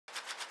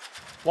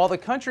While the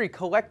country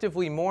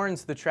collectively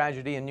mourns the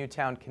tragedy in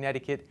Newtown,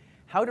 Connecticut,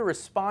 how to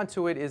respond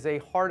to it is a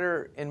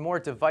harder and more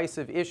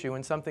divisive issue,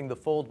 and something the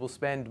Fold will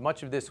spend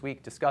much of this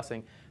week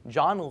discussing.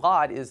 John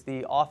Lott is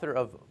the author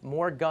of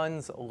More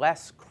Guns,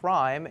 Less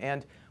Crime,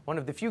 and one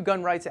of the few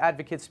gun rights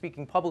advocates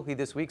speaking publicly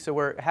this week, so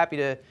we're happy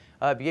to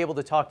be able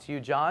to talk to you,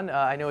 John.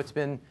 I know it's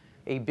been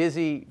a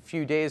busy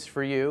few days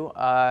for you,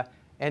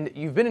 and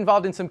you've been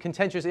involved in some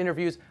contentious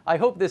interviews. I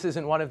hope this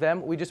isn't one of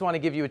them. We just want to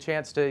give you a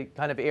chance to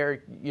kind of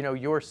air,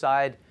 your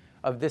side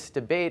of this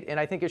debate, and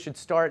I think it should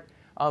start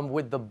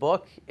with the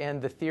book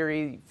and the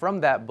theory from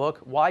that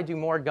book. Why do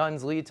more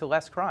guns lead to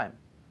less crime?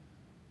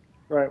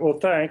 Right. Well,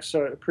 thanks. I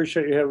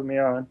appreciate you having me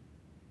on.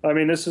 I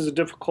mean, this is a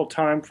difficult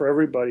time for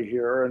everybody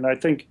here, and I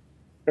think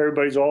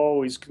everybody's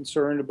always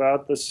concerned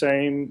about the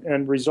same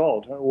end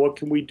result. What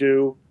can we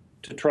do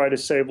to try to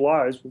save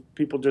lives?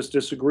 People just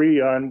disagree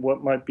on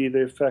what might be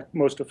the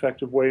most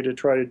effective way to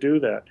try to do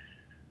that.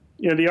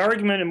 The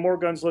argument in More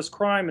Guns, Less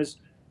Crime is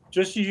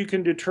just as you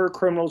can deter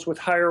criminals with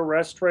higher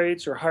arrest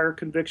rates or higher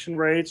conviction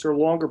rates or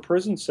longer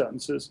prison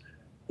sentences,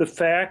 the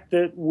fact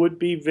that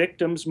would-be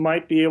victims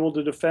might be able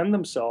to defend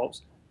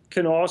themselves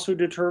can also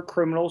deter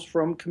criminals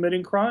from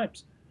committing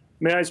crimes.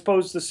 I mean, I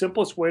suppose the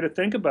simplest way to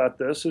think about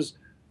this is,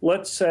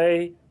 let's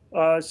say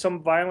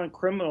some violent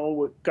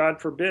criminal,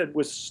 God forbid,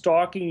 was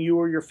stalking you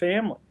or your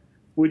family.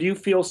 Would you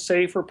feel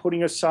safer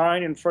putting a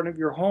sign in front of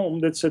your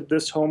home that said,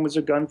 "This home is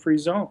a gun-free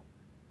zone"?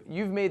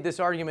 You've made this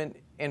argument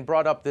and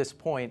brought up this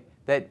point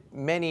that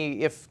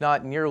many, if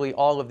not nearly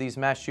all, of these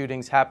mass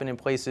shootings happen in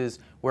places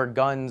where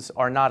guns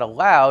are not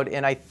allowed.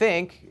 And I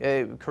think,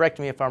 correct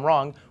me if I'm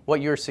wrong,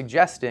 what you're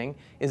suggesting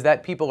is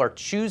that people are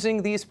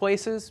choosing these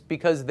places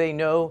because they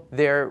know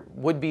their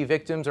would-be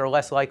victims are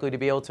less likely to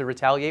be able to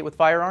retaliate with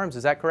firearms.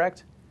 Is that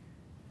correct?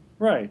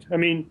 Right. I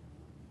mean,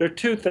 there are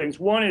two things.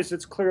 One is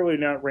it's clearly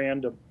not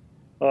random.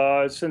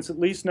 Since at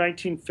least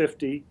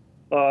 1950,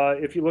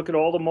 if you look at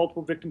all the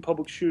multiple victim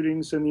public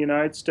shootings in the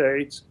United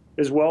States,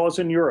 as well as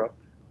in Europe,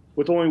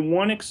 with only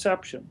one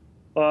exception,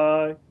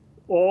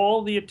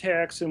 all the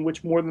attacks in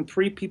which more than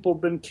 3 people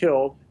have been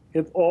killed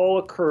have all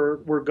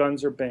occurred where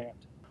guns are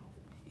banned.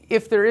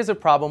 If there is a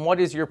problem, what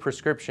is your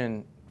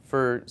prescription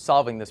for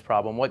solving this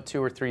problem? What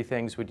 2 or 3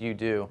 things would you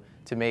do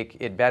to make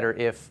it better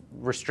if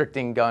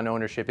restricting gun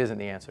ownership isn't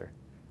the answer?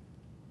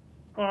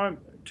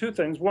 2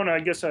 things. One, I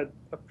guess I'd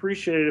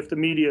appreciate it if the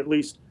media at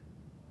least,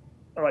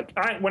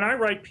 when I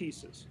write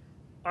pieces,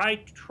 I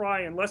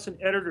try, unless an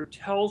editor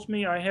tells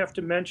me I have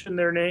to mention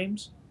their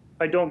names,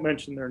 I don't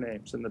mention their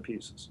names in the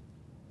pieces.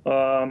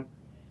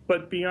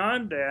 But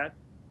beyond that,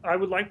 I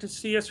would like to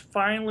see us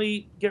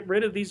finally get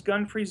rid of these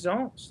gun-free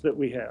zones that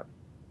we have.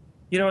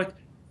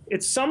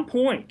 At some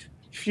point,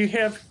 if you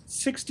have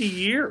 60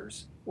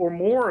 years or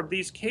more of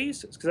these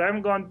cases, because I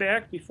haven't gone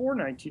back before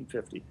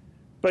 1950,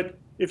 but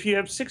if you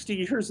have 60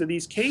 years of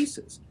these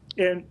cases,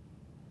 and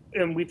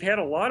we've had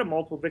a lot of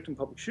multiple victim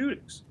public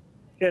shootings,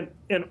 and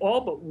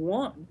all but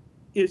one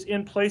is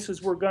in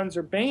places where guns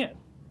are banned,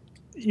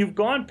 you've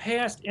gone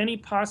past any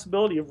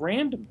possibility of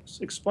randomness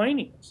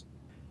explaining this.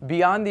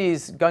 Beyond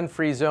these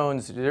gun-free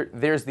zones,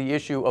 there's the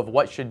issue of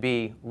what should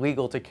be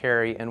legal to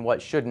carry and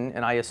what shouldn't,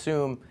 and I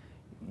assume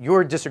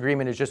your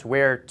disagreement is just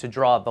where to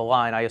draw the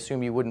line. I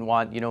assume you wouldn't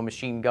want,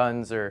 machine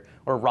guns or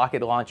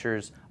rocket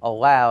launchers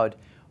allowed.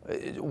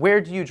 Where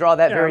do you draw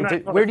that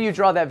where do you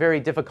draw that very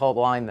difficult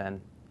line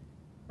then?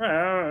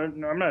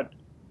 I'm not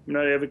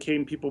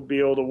advocating people be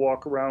able to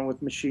walk around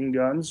with machine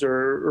guns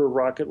or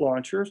rocket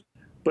launchers,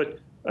 but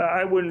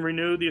I wouldn't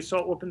renew the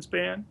assault weapons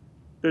ban.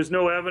 There's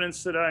no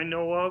evidence that I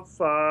know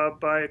of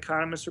by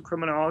economists or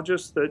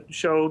criminologists that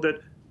show that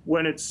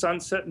when it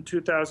sunset in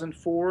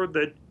 2004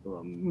 that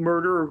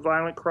murder or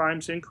violent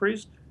crimes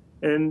increased.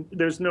 And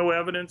there's no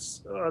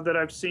evidence that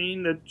I've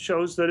seen that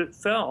shows that it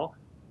fell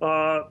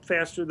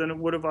faster than it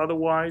would have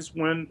otherwise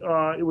when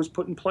it was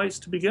put in place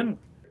to begin with.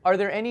 Are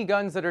there any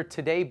guns that are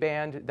today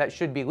banned that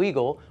should be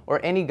legal,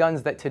 or any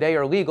guns that today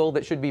are legal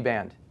that should be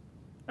banned?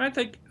 I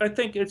think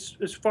it's,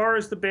 as far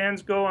as the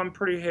bans go, I'm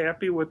pretty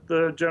happy with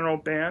the general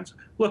bans.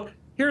 Look,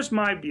 here's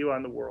my view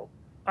on the world.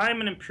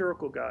 I'm an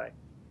empirical guy.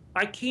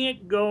 I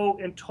can't go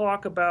and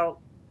talk about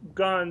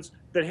guns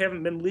that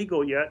haven't been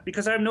legal yet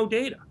because I have no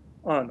data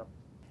on them.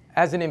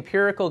 As an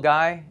empirical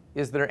guy,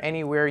 is there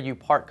anywhere you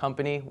part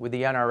company with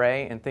the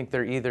NRA and think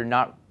they're either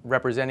not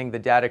representing the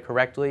data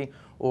correctly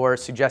or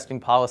suggesting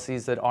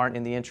policies that aren't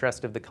in the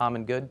interest of the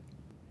common good?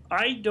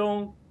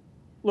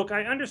 Look,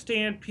 I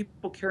understand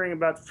people caring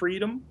about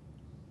freedom,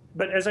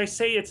 but as I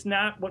say, it's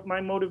not what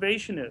my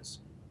motivation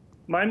is.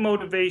 My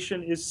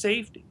motivation is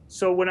safety.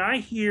 So when I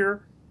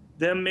hear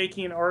them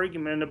making an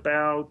argument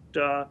about,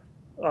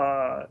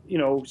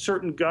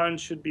 certain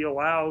guns should be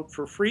allowed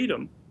for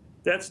freedom,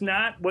 that's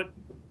not what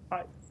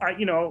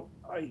I'm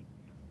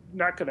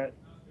not going to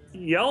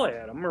yell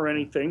at them or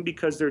anything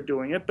because they're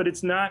doing it, but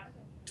it's not,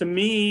 to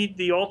me,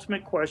 the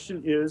ultimate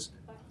question is,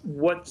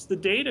 what's the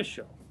data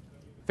show?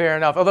 Fair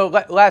enough. Although,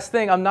 last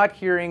thing, I'm not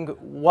hearing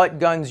what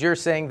guns you're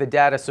saying the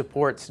data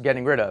supports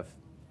getting rid of.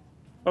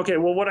 Okay,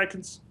 well,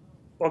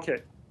 okay.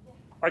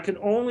 I can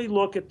only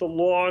look at the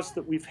laws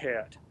that we've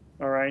had,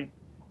 all right?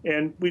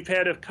 And we've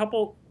had a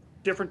couple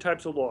different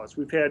types of laws.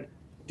 We've had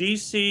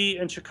DC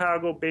and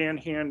Chicago ban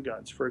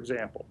handguns, for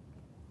example.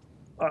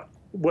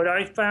 What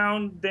I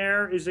found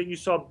there is that you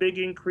saw big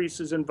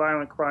increases in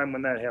violent crime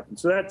when that happened.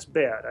 So that's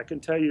bad. I can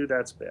tell you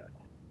that's bad.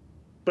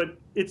 But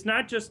it's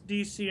not just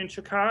DC and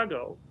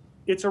Chicago.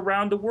 It's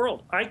around the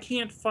world. I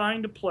can't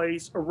find a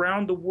place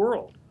around the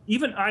world,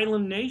 even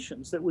island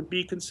nations, that would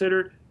be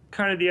considered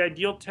kind of the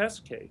ideal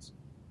test case,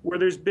 where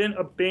there's been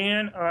a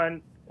ban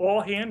on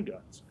all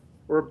handguns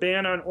or a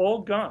ban on all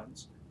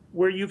guns,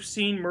 where you've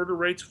seen murder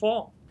rates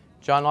fall.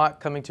 John Lott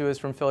coming to us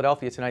from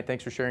Philadelphia tonight.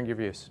 Thanks for sharing your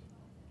views.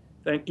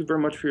 Thank you very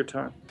much for your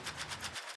time.